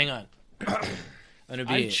dealers. Hang on. I'm going to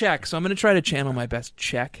be... I'm Czech, so I'm going to try to channel my best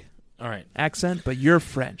Czech All right. accent, but you're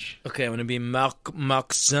French. Okay, I'm going to be Mark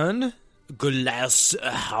Markson, glass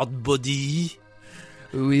hard body.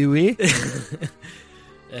 Oui, oui.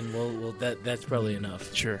 And we'll that's probably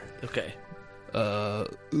enough. Sure. Okay.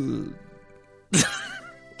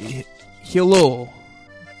 Hello,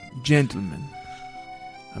 gentlemen.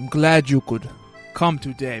 I'm glad you could come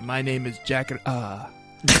today. My name is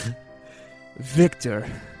Victor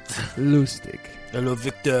Lustig. Hello,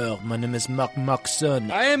 Victor. My name is Mark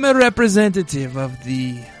Markson. I am a representative of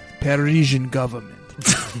the Parisian government.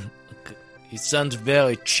 He sounds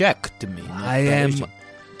very Czech to me. I am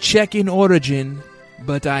Czech in origin,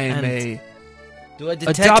 but I am And Do I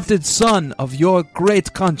detect? adopted son of your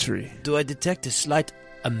great country. Do I detect a slight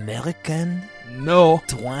American No.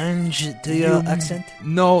 twinge to your accent?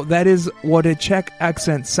 No, that is what a Czech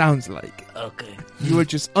accent sounds like. Okay. You are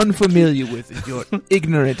just unfamiliar with it. Your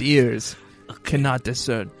ignorant ears cannot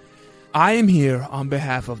discern. I am here on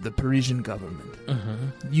behalf of the Parisian government.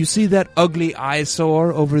 You see that ugly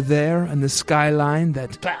eyesore over there in the skyline?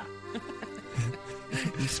 That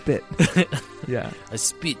you spit. Yeah, I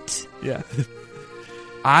spit. yeah.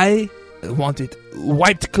 I want it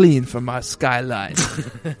wiped clean from our skyline,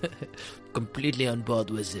 Completely on board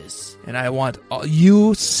with this. and I want all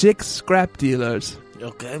you 6 scrap dealers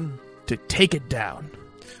Okay. to take it down.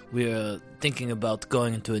 We're thinking about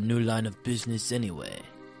going into a new line of business anyway.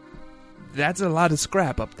 That's a lot of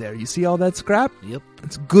scrap up there. You see all that scrap? Yep.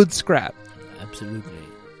 It's good scrap. Absolutely.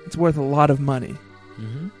 It's worth a lot of money.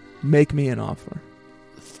 Mm-hmm. Make me an offer.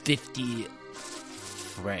 50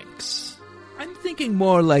 francs. I'm thinking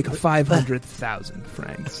more like 500,000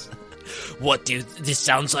 francs. What do you... This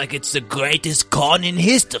sounds like it's the greatest con in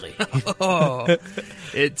history. Oh,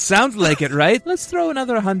 it sounds like it, right? Let's throw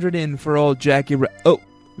another 100 in for old Jackie.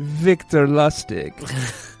 Victor Lustig.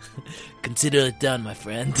 Consider it done, my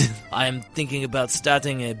friend. I am thinking about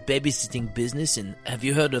starting a babysitting business in... Have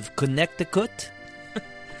you heard of Connecticut?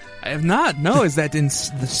 I have not. No, is that in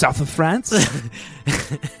the south of France?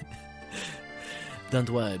 Don't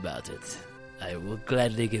worry about it. I will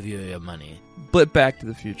gladly give you your money. Blip Back to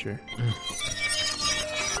the Future.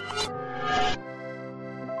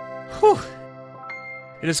 Whew.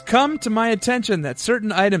 It has come to my attention that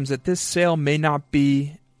certain items at this sale may not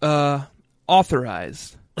be,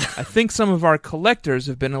 authorized. I think some of our collectors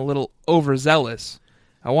have been a little overzealous.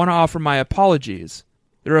 I want to offer my apologies.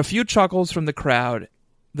 There are a few chuckles from the crowd.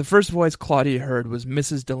 The first voice Claudia heard was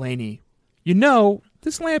Mrs. Delaney. You know,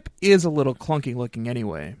 this lamp is a little clunky looking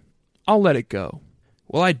anyway. I'll let it go.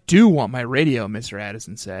 Well, I do want my radio, Mr.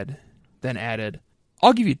 Addison said, then added,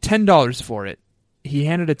 I'll give you $10 for it. He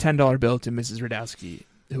handed a $10 bill to Mrs. Radowski,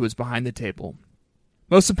 who was behind the table.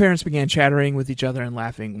 Most of the parents began chattering with each other and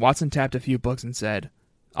laughing. Watson tapped a few books and said,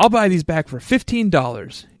 I'll buy these back for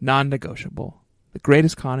 $15, non-negotiable. The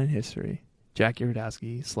greatest con in history. Jackie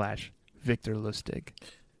Radowski / Victor Lustig.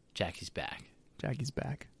 Jackie's back. Jackie's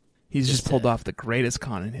back. He's just pulled off the greatest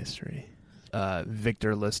con in history.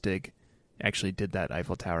 Victor Lustig actually did that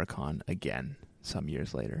Eiffel Tower con again some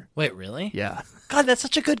years later. Wait, really? Yeah. God, that's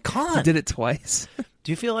such a good con. He did it twice.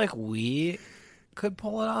 Do you feel like we could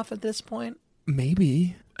pull it off at this point?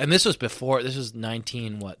 Maybe. And this was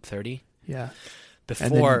 30? Yeah.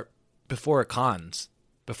 Before cons,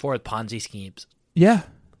 before Ponzi schemes. Yeah.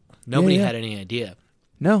 Nobody had any idea.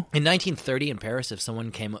 No. In 1930 in Paris, if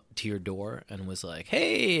someone came up to your door and was like,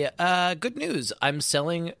 hey, good news, I'm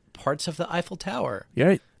selling parts of the Eiffel Tower. You're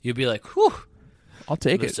right. You'd be like, whew. I'll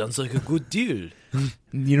take it. Sounds like a good deal.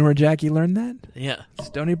 You know where Jackie learned that? Yeah.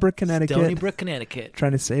 Stony Brook, Connecticut. Stony Brook, Connecticut.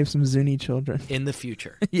 Trying to save some Zuni children. In the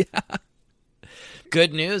future. Yeah.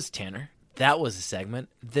 Good news, Tanner. That was a segment.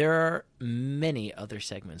 There are many other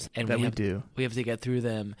segments. And we have to get through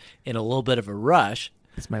them in a little bit of a rush.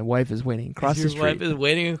 Because my wife is waiting across the street. Your wife is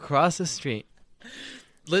waiting across the street.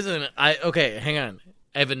 Listen, hang on.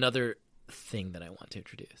 I have another thing that I want to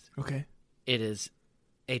introduce. Okay. It is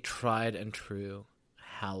a tried and true,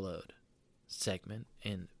 hallowed segment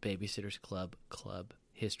in Babysitter's Club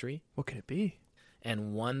history. What could it be?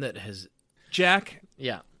 And one that has... Jack,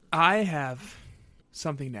 Yeah. I have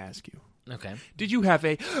something to ask you. Okay. Did you have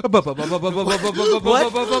a... Part of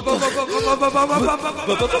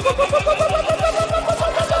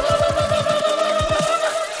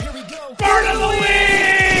the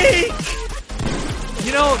week!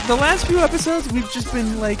 You know, the last few episodes, we've just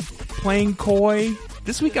been, like, playing coy.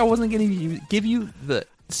 This week, I wasn't going to give you the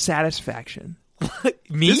satisfaction.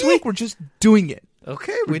 Me? This week, we're just doing it.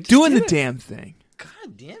 Okay. We're doing the damn thing.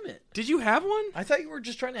 God damn it. Did you have one? I thought you were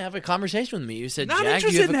just trying to have a conversation with me. You said, Not Jack,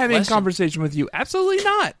 interested you have in a having question. a conversation with you. Absolutely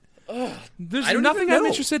not. There's I don't nothing even I'm know.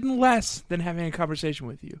 interested in less than having a conversation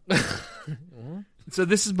with you. So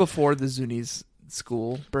this is before the Zuni's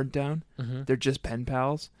school burnt down. Mm-hmm. They're just pen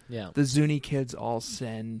pals. Yeah. The Zuni kids all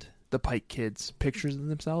send the Pike kids pictures of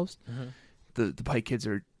themselves. Mm-hmm. The Pike kids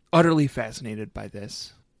are utterly fascinated by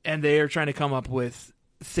this. And they are trying to come up with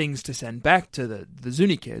things to send back to the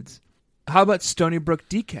Zuni kids. How about Stony Brook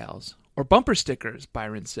decals? Or bumper stickers,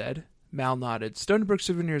 Byron said. Mal nodded. Stony Brook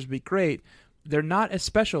souvenirs would be great. They're not as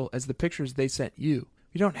special as the pictures they sent you.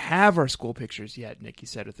 We don't have our school pictures yet, Nikki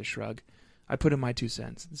said with a shrug. I put in my 2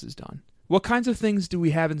 cents. This is Don. What kinds of things do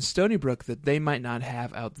we have in Stony Brook that they might not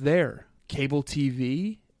have out there? Cable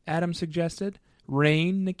TV, Adam suggested.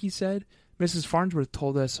 Rain, Nikki said. Mrs. Farnsworth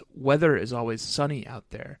told us weather is always sunny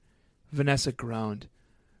out there. Vanessa groaned.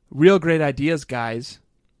 Real great ideas, guys.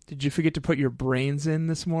 Did you forget to put your brains in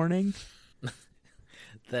this morning?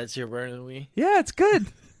 That's your burn of the week? Yeah, it's good.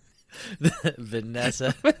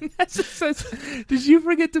 Vanessa. Vanessa says, did you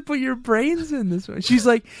forget to put your brains in this one? She's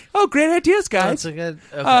like, oh, great ideas, guys. That's a good...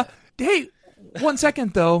 Okay. Hey, 1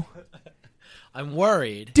 second, though. I'm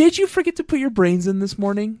worried. Did you forget to put your brains in this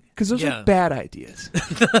morning? Because those Yeah. are bad ideas.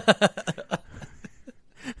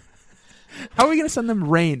 How are we going to send them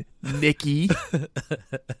rain, Nikki?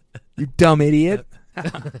 You dumb idiot.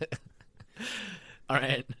 All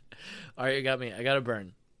right, you got me. I got a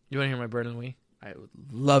burn. You want to hear my burn of the week? I would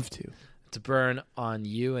love to. It's a burn on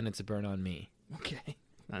you, and it's a burn on me. Okay.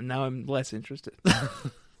 Now I'm less interested.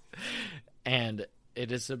 And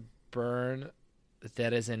it is a burn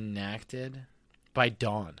that is enacted by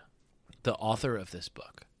Dawn, the author of this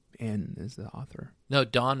book. Anne is the author. No,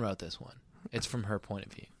 Dawn wrote this one. It's from her point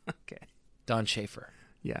of view. Okay. Dawn Schaefer.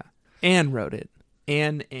 Yeah. Anne wrote it.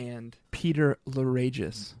 Anne and Peter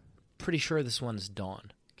Laragus. Pretty sure this one's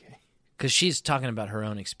Dawn. Okay. Because she's talking about her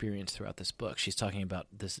own experience throughout this book. She's talking about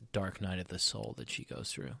this dark night of the soul that she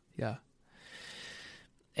goes through. Yeah.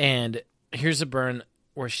 And here's a burn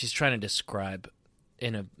where she's trying to describe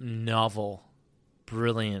in a novel,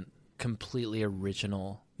 brilliant, completely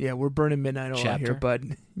original. Yeah, we're burning midnight oil Chapter. here,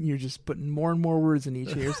 bud. You're just putting more and more words in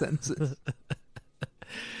each of your sentences.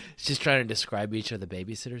 She's trying to describe each of the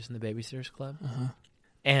babysitters in the Babysitter's Club. Uh-huh.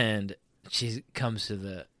 And she comes to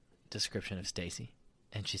the description of Stacy.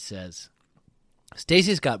 And she says,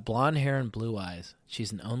 Stacy's got blonde hair and blue eyes.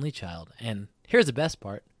 She's an only child. And here's the best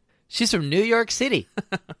part. She's from New York City.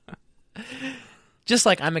 Just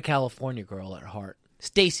like I'm a California girl at heart,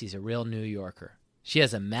 Stacy's a real New Yorker. She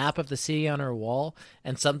has a map of the city on her wall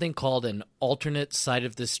and something called an alternate side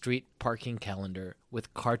of the street parking calendar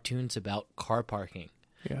with cartoons about car parking.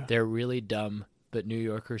 Yeah. They're really dumb, but New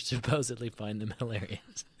Yorkers supposedly find them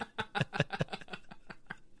hilarious.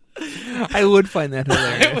 I would find that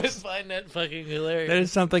hilarious. I would find that fucking hilarious. That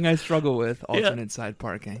is something I struggle with, alternate side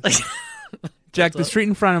parking. Jack, the street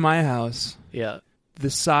in front of my house, Yeah.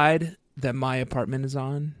 the side that my apartment is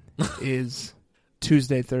on is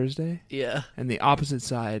Tuesday, Thursday, Yeah. and the opposite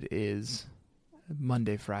side is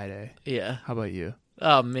Monday, Friday. Yeah. How about you?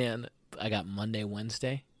 Oh, man. I got Monday,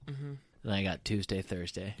 Wednesday. Mm-hmm. and I got Tuesday,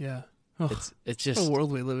 Thursday. Yeah. Oh, It's what just a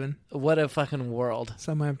world we live in. what a fucking world.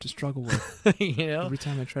 Something I have to struggle with You know, every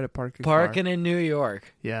time I try to park a parking car. in New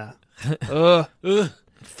York. Yeah. Ugh.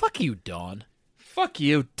 Fuck you, Dawn. Fuck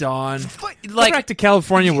you, Dawn. Go Like, back to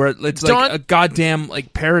California where it's Dawn- like a goddamn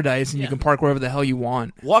like paradise and Yeah. you can park wherever the hell you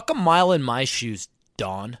want. walk a mile in my shoes,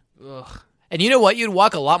 Dawn. Ugh. And you know what? You'd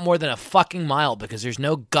walk a lot more than a fucking mile because there's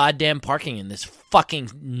no goddamn parking in this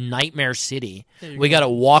fucking nightmare city. We gotta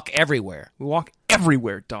walk everywhere. We walk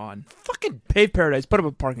everywhere, Dawn. Fucking Paved paradise. Put up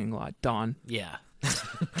a parking lot, Dawn. yeah.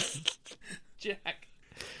 Jack.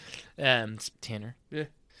 Tanner. Yeah.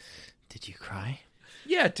 Did you cry?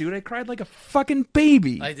 Yeah, dude, I cried like a fucking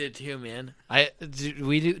baby. I did too, man. Do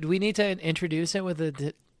we need to introduce it with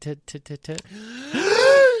a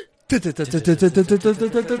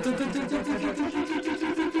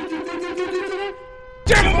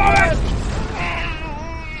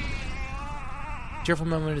Cheerful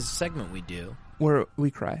Moment is a segment we do. Where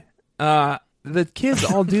we cry. The kids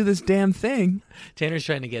all do this damn thing. Tanner's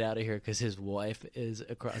trying to get out of here because his wife is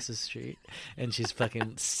across the street and she's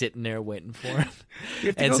fucking sitting there waiting for him.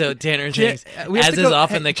 And so Tanner thinks, as is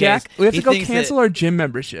often the case, we have to go thinks cancel our gym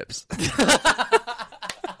memberships.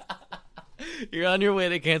 You're on your way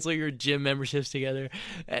to cancel your gym memberships together.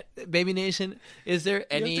 Baby Nation, is there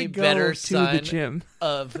any have to go better to the sign gym.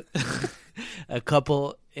 of a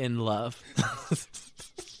couple in love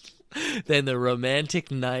than the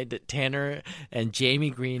romantic night that Tanner and Jamie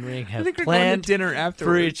Greenring have think we're going to planned dinner for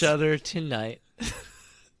afterwards. each other tonight?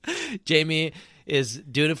 Jamie is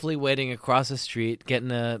dutifully waiting across the street,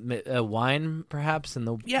 getting a wine, perhaps, in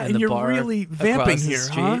the Yeah, in and the you're bar really across vamping the here,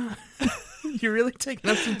 street. huh? You're really taking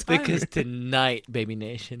up some time. Because tonight, Baby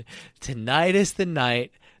Nation, tonight is the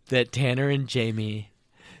night that Tanner and Jamie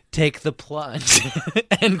take the plunge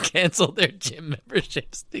and cancel their gym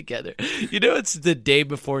memberships together. You know, it's the day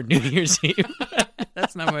before New Year's Eve.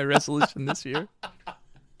 That's not my resolution this year.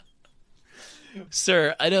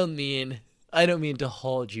 Sir, I don't mean to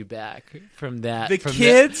hold you back from that. The from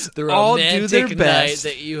kids the all do romantic their night best.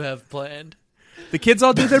 that you have planned. The kids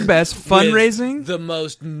all do their best. Fundraising. With the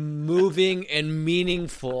most moving and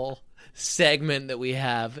meaningful segment that we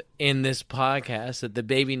have in this podcast that the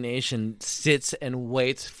Baby Nation sits and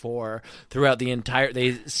waits for throughout the entire.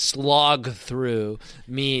 They slog through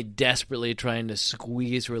me desperately trying to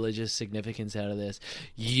squeeze religious significance out of this.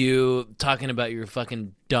 You talking about your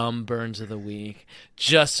fucking dumb burns of the week,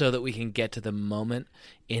 just so that we can get to the moment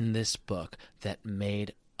in this book that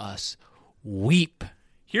made us weep.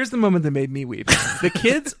 Here's the moment that made me weep. The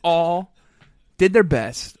kids all did their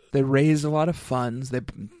best. They raised a lot of funds. They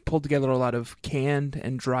pulled together a lot of canned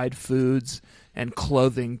and dried foods and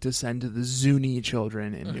clothing to send to the Zuni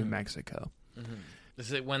children in New Mexico. Mm-hmm.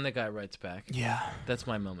 This is when the guy writes back. Yeah. That's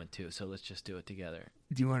my moment, too, so let's just do it together.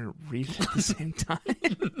 Do you want to read it at the same time?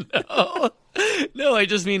 No, I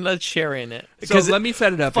just mean let's share in it. So let me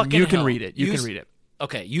set it up and fucking you can hell. read it. You can read it.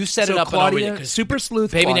 Okay, you set So it up and I'll read Claudia, it. 'Cause Super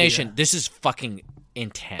Sleuth Baby Claudia. Nation, this is fucking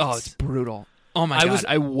intense. Oh, it's brutal. Oh my God,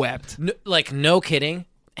 I wept. No kidding.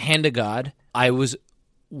 Hand to God, I was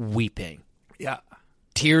weeping. Yeah.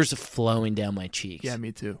 Tears flowing down my cheeks. Yeah,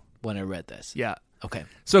 me too. When I read this. Yeah. Okay.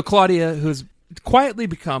 So Claudia, who's quietly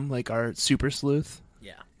become like our super sleuth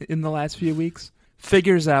Yeah. in the last few weeks,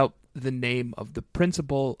 figures out the name of the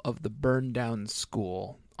principal of the burned down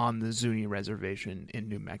school on the Zuni reservation in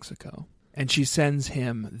New Mexico. And she sends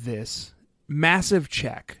him this massive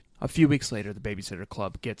check. A few weeks later, the Babysitter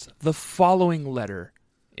Club gets the following letter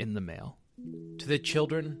in the mail. To the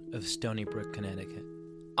children of Stony Brook, Connecticut.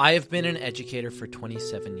 I have been an educator for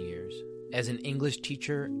 27 years. As an English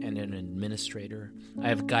teacher and an administrator, I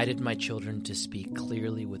have guided my children to speak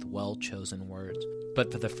clearly with well-chosen words.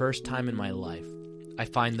 But for the first time in my life, I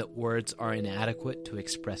find that words are inadequate to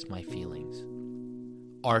express my feelings.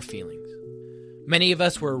 Our feelings. Many of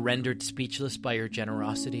us were rendered speechless by your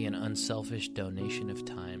generosity and unselfish donation of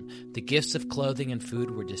time. The gifts of clothing and food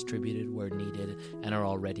were distributed where needed and are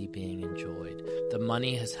already being enjoyed. The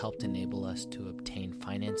money has helped enable us to obtain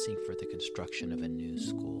financing for the construction of a new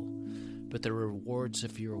school. But the rewards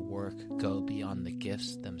of your work go beyond the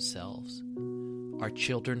gifts themselves. Our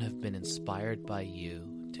children have been inspired by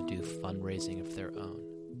you to do fundraising of their own.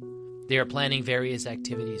 They are planning various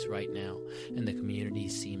activities right now, and the community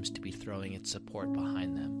seems to be throwing its support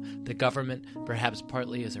behind them. The government, perhaps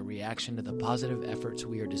partly as a reaction to the positive efforts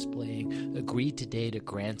we are displaying, agreed today to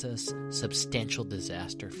grant us substantial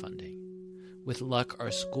disaster funding. With luck,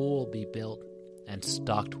 our school will be built and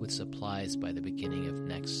stocked with supplies by the beginning of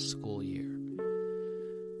next school year.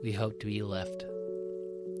 We hope to be left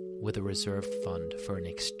with a reserved fund for an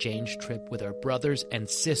exchange trip with our brothers and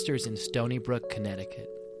sisters in Stony Brook, Connecticut.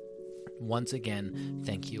 Once again,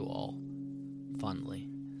 thank you all. Fondly,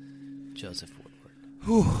 Joseph Woodward.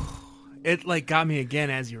 Whew. It like got me again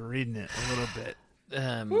as you were reading it a little bit.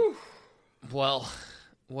 Well,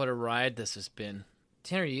 what a ride this has been.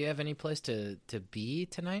 Tanner, you have any place to be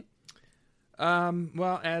tonight?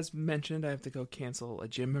 Well, as mentioned, I have to go cancel a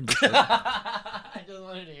gym membership. I just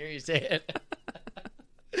wanted to hear you say it.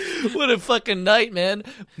 What a fucking night, man.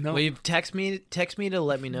 No. Will you text me to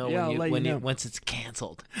let me know once it's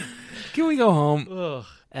canceled. Can we go home?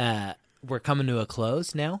 We're coming to a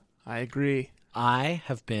close now. I agree. I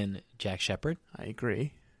have been Jack Shepard. I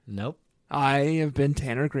agree. Nope. I have been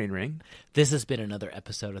Tanner Greenring. This has been another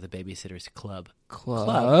episode of the Babysitters Club.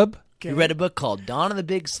 Okay. We read a book called Dawn of the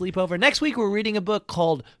Big Sleepover. Next week, we're reading a book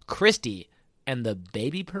called Christy and the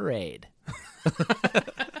Baby Parade.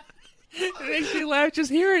 It makes me laugh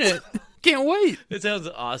just hearing it. Can't wait. It sounds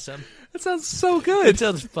awesome. It sounds so good. It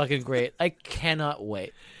sounds fucking great. I cannot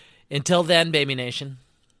wait. Until then, Baby Nation,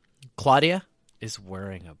 Claudia is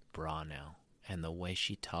wearing a bra now. And the way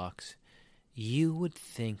she talks, you would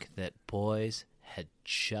think that boys had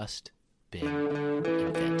just been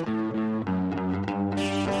invented.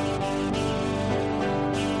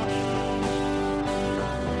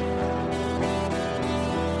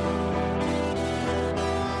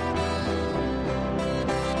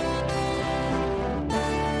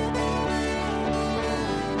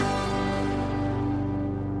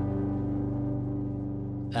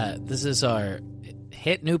 This is our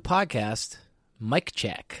hit new podcast, Mike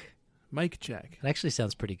Check. Mike check. It actually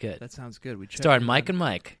sounds pretty good. That sounds good. We check Starring in Mike on- and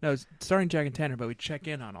Mike. No, it's starring Jack and Tanner, but we check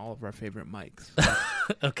in on all of our favorite Mikes.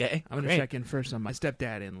 Okay. I'm going to great. check in first on my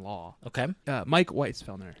stepdad-in-law, Okay. Mike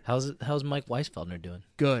Weisfeldner. How's Mike Weisfeldner doing?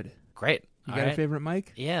 Good. Great. You All got right. a favorite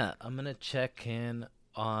Mike? Yeah, I'm gonna check in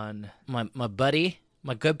on my buddy,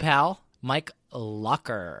 my good pal, Mike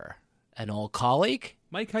Locker, an old colleague,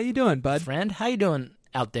 Mike, how you doing, bud? friend. How you doing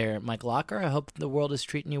out there, Mike Locker? I hope the world is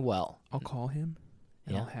treating you well. I'll call him.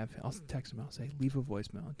 And Yeah. I'll text him. I'll say, leave a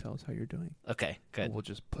voicemail and tell us how you're doing. Okay, good. We'll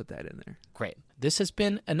just put that in there. Great. This has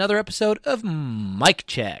been another episode of Mike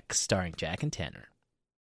Check, starring Jack and Tanner.